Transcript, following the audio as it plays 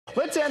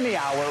Let's end the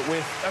hour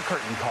with a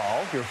curtain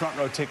call, your front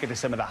row ticket to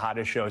some of the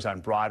hottest shows on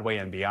Broadway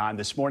and beyond.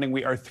 This morning,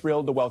 we are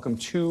thrilled to welcome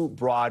two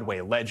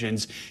Broadway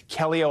legends,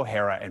 Kelli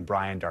O'Hara and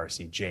Brian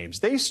Darcy James.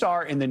 They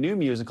star in the new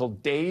musical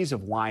Days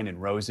of Wine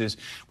and Roses,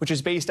 which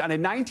is based on a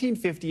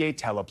 1958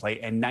 teleplay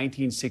and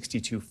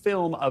 1962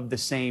 film of the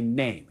same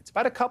name. It's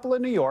about a couple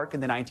in New York in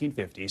the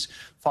 1950s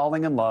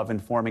falling in love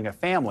and forming a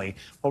family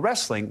while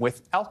wrestling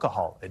with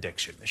alcohol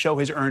addiction. The show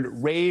has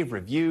earned rave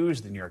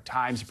reviews. The New York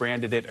Times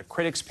branded it a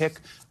critic's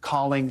pick,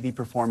 calling the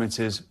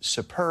performances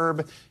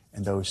superb,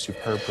 and those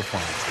superb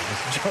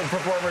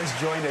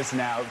performers join us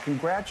now.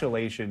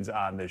 Congratulations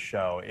on the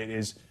show. It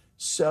is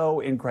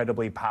so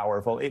incredibly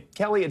powerful.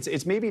 Kelli,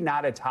 it's maybe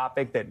not a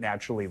topic that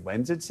naturally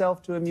lends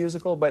itself to a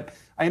musical, but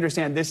I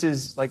understand this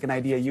is like an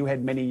idea you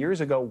had many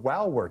years ago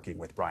while working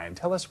with Brian.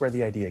 Tell us where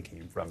the idea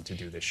came from to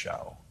do this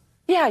show.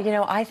 Yeah, you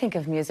know, I think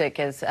of music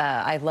as,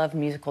 I love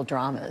musical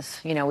dramas.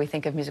 You know, we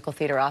think of musical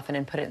theater often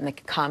and put it in the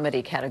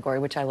comedy category,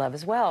 which I love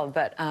as well.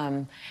 But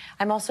I'm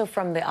also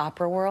from the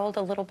opera world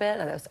a little bit.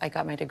 I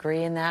got my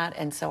degree in that,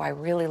 and so I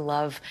really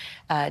love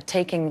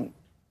taking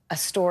a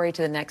story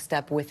to the next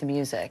step with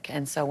music.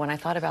 And so when I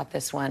thought about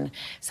this one,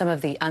 some of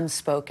the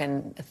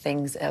unspoken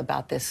things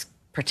about this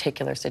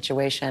particular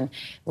situation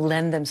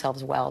lend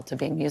themselves well to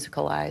being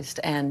musicalized.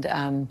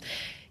 And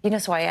you know,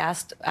 so I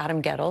asked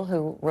Adam Guettel,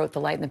 who wrote The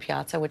Light in the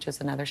Piazza, which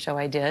was another show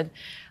I did,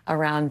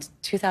 around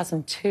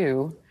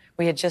 2002.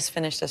 We had just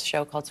finished a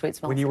show called Sweet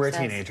Smell of Success. When you were a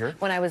teenager.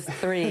 When I was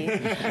 3.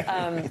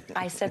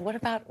 I said, what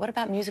about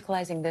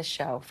musicalizing this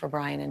show for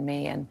Brian and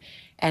me?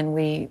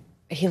 And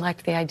he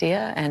liked the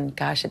idea, and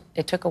gosh,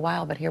 it took a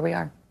while, but here we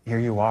are. Here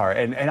you are.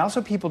 And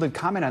also people did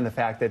comment on the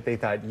fact that they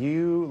thought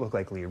you look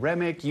like Lee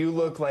Remick, you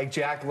look like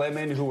Jack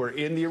Lemmon, who were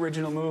in the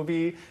original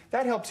movie.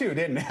 That helped too,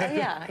 didn't it?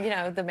 Yeah, you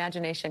know, the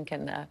imagination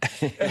can...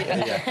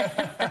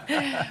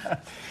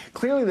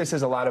 Clearly this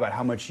is a lot about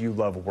how much you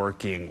love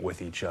working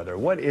with each other.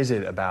 What is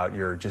it about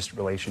your just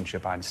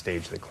relationship on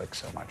stage that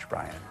clicks so much,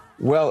 Brian?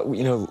 Well,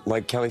 you know,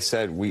 like Kelli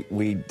said,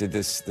 we did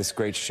this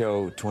great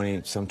show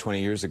some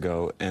 20 years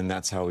ago, and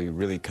that's how we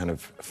really kind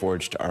of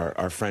forged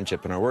our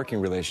friendship and our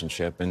working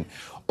relationship. And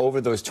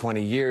over those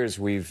 20 years,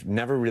 we've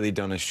never really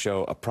done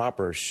a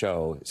proper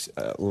show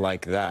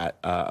like that,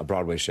 a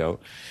Broadway show.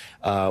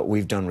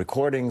 We've done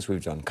recordings,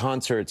 we've done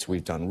concerts,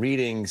 we've done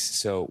readings,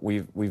 so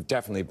we've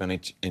definitely been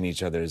in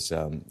each other's,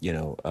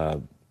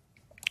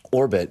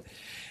 orbit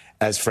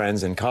as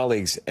friends and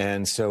colleagues.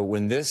 And so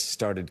when this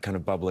started kind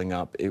of bubbling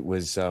up, it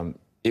was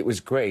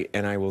great.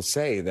 And I will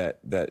say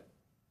that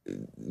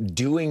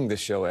doing the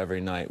show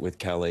every night with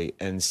Kelli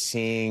and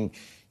seeing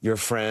your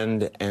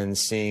friend and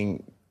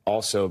seeing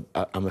also,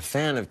 I'm a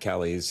fan of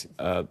Kelli's,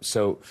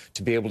 so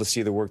to be able to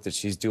see the work that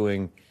she's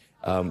doing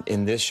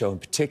in this show in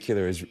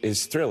particular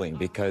is thrilling,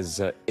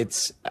 because I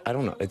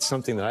don't know, it's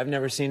something that I've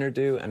never seen her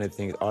do, and I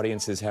think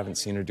audiences haven't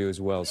seen her do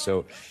as well.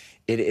 So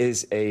it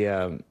is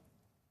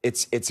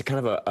it's a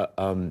kind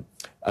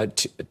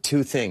of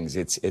two things.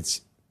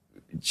 It's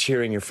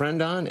cheering your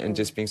friend on and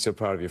just being so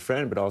proud of your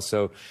friend, but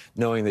also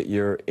knowing that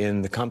you're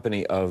in the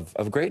company of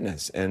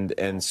greatness.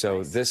 And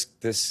so this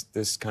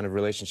kind of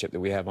relationship that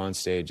we have on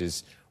stage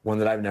is one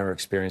that I've never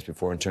experienced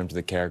before in terms of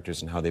the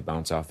characters and how they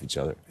bounce off each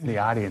other. The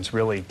audience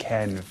really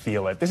can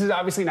feel it. This is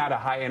obviously not a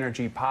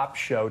high-energy pop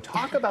show.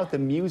 Talk about the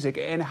music,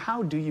 and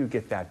how do you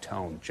get that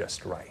tone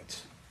just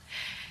right?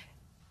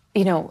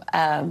 You know,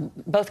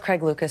 both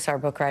Craig Lucas, our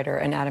book writer,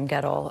 and Adam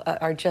Guettel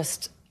are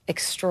just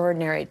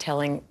extraordinary at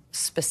telling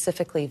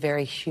specifically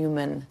very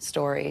human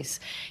stories.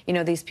 You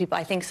know, these people,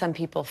 I think some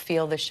people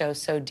feel the show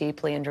so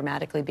deeply and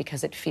dramatically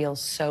because it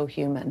feels so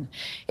human.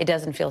 It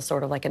doesn't feel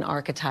sort of like an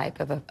archetype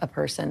of a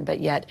person,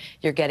 but yet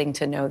you're getting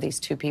to know these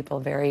two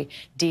people very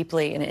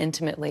deeply and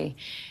intimately.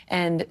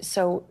 And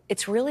so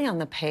it's really on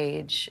the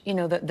page. You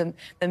know, the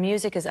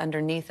music is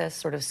underneath us,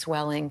 sort of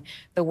swelling,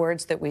 the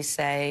words that we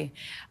say.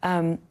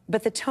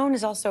 But the tone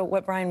is also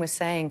what Brian was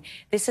saying.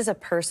 This is a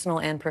personal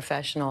and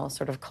professional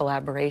sort of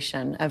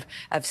collaboration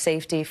of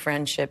safety,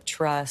 friendship,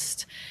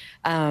 trust.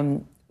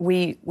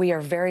 We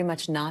are very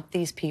much not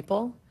these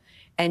people,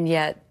 and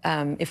yet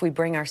if we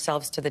bring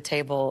ourselves to the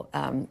table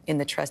in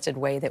the trusted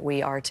way that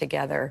we are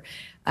together,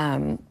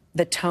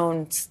 the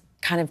tone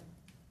kind of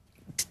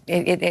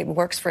it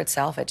works for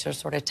itself. It just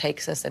sort of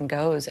takes us and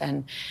goes.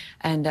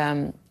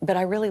 But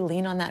I really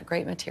lean on that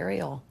great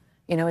material.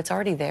 You know, it's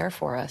already there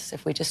for us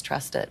if we just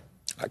trust it.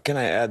 Can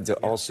I add to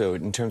also,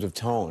 in terms of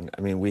tone,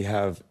 I mean, we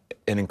have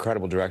an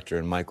incredible director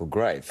in Michael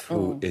Greif,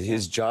 who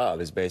his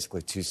job is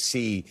basically to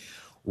see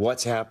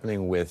what's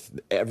happening with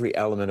every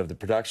element of the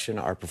production,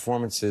 our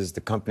performances,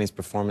 the company's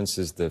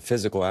performances, the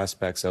physical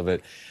aspects of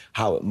it,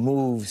 how it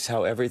moves,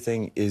 how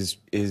everything is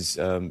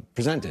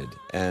presented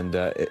and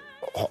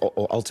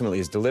ultimately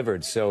is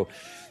delivered. So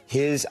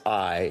his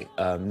eye,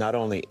 not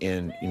only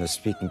in, you know,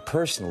 speaking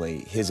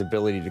personally, his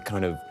ability to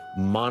kind of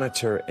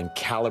monitor and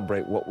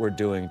calibrate what we're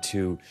doing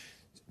to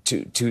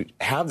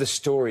have the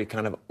story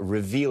kind of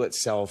reveal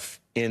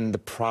itself in the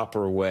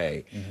proper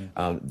way.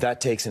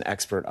 That takes an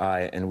expert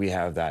eye, and we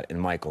have that in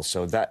Michael.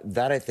 So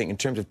that I think, in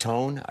terms of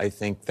tone, I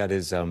think that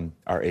is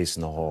our ace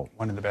in the hole.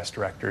 One of the best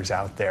directors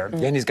out there.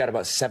 Yeah, and he's got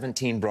about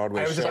 17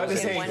 Broadway shows. I was about to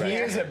say, he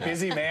is a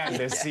busy man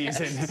this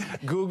season.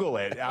 Google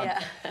it.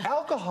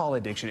 Alcohol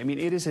addiction, I mean,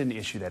 it is an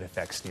issue that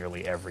affects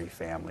nearly every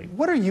family.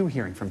 What are you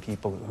hearing from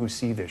people who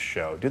see this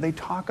show? Do they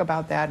talk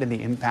about that and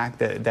the impact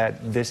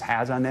that this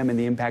has on them and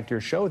the impact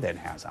your show then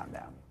has on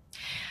them?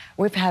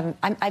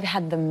 I've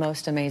had the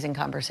most amazing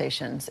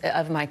conversations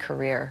of my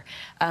career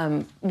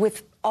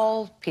with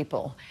all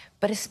people,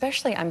 but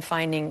especially I'm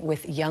finding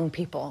with young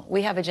people.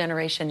 We have a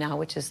generation now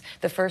which is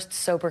the first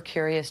sober,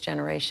 curious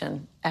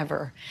generation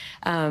ever.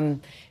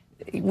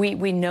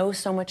 We know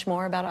so much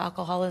more about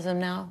alcoholism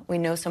now. We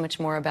know so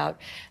much more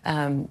about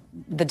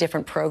the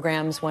different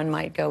programs one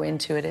might go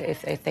into it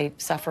if they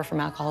suffer from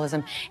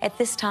alcoholism. At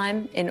this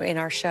time in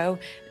our show,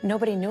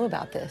 nobody knew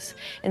about this.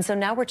 And so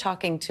now we're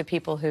talking to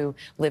people who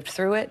lived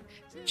through it,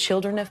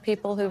 children of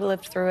people who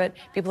lived through it,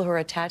 people who are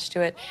attached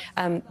to it.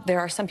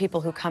 There are some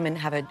people who come and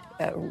have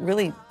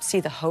really see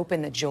the hope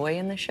and the joy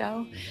in the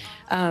show.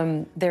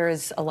 There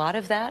is a lot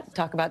of that.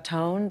 Talk about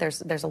tone.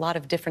 There's a lot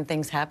of different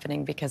things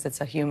happening because it's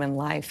a human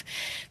life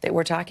that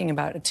we're talking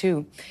about.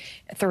 2,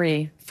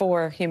 3,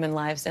 4 human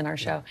lives in our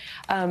show.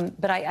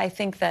 But I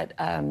think that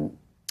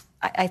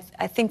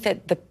I think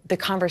that the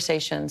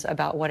conversations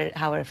about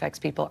how it affects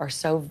people are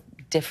so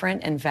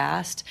different and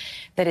vast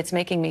that it's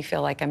making me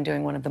feel like I'm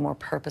doing one of the more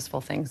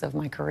purposeful things of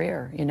my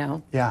career, you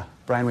know? Yeah.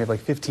 Brian, we have like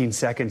 15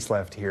 seconds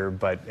left here,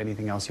 but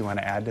anything else you want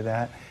to add to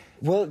that?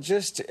 Well,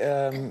 just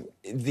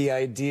the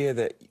idea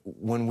that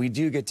when we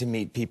do get to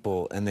meet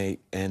people and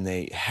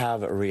they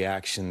have a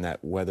reaction that,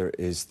 whether it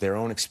is their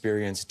own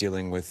experience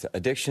dealing with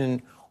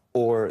addiction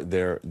or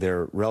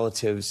their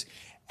relatives,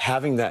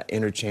 having that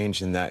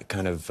interchange and that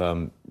kind of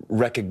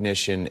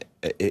recognition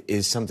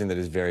is something that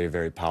is very,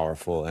 very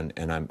powerful,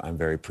 and I'm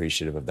very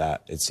appreciative of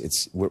that.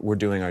 We're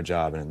doing our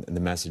job, and the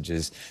message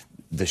is,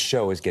 the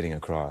show is getting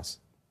across.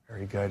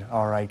 Very good.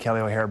 All right,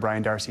 Kelli O'Hara,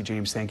 Brian, Darcy,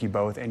 James, thank you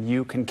both. And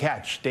you can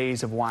catch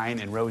Days of Wine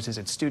and Roses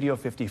at Studio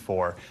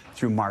 54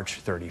 through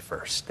March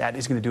 31st. That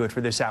is going to do it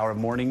for this hour of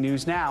Morning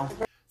News Now.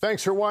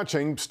 Thanks for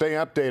watching. Stay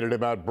updated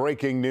about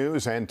breaking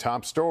news and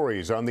top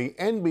stories on the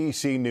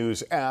NBC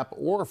News app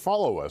or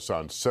follow us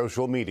on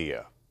social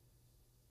media.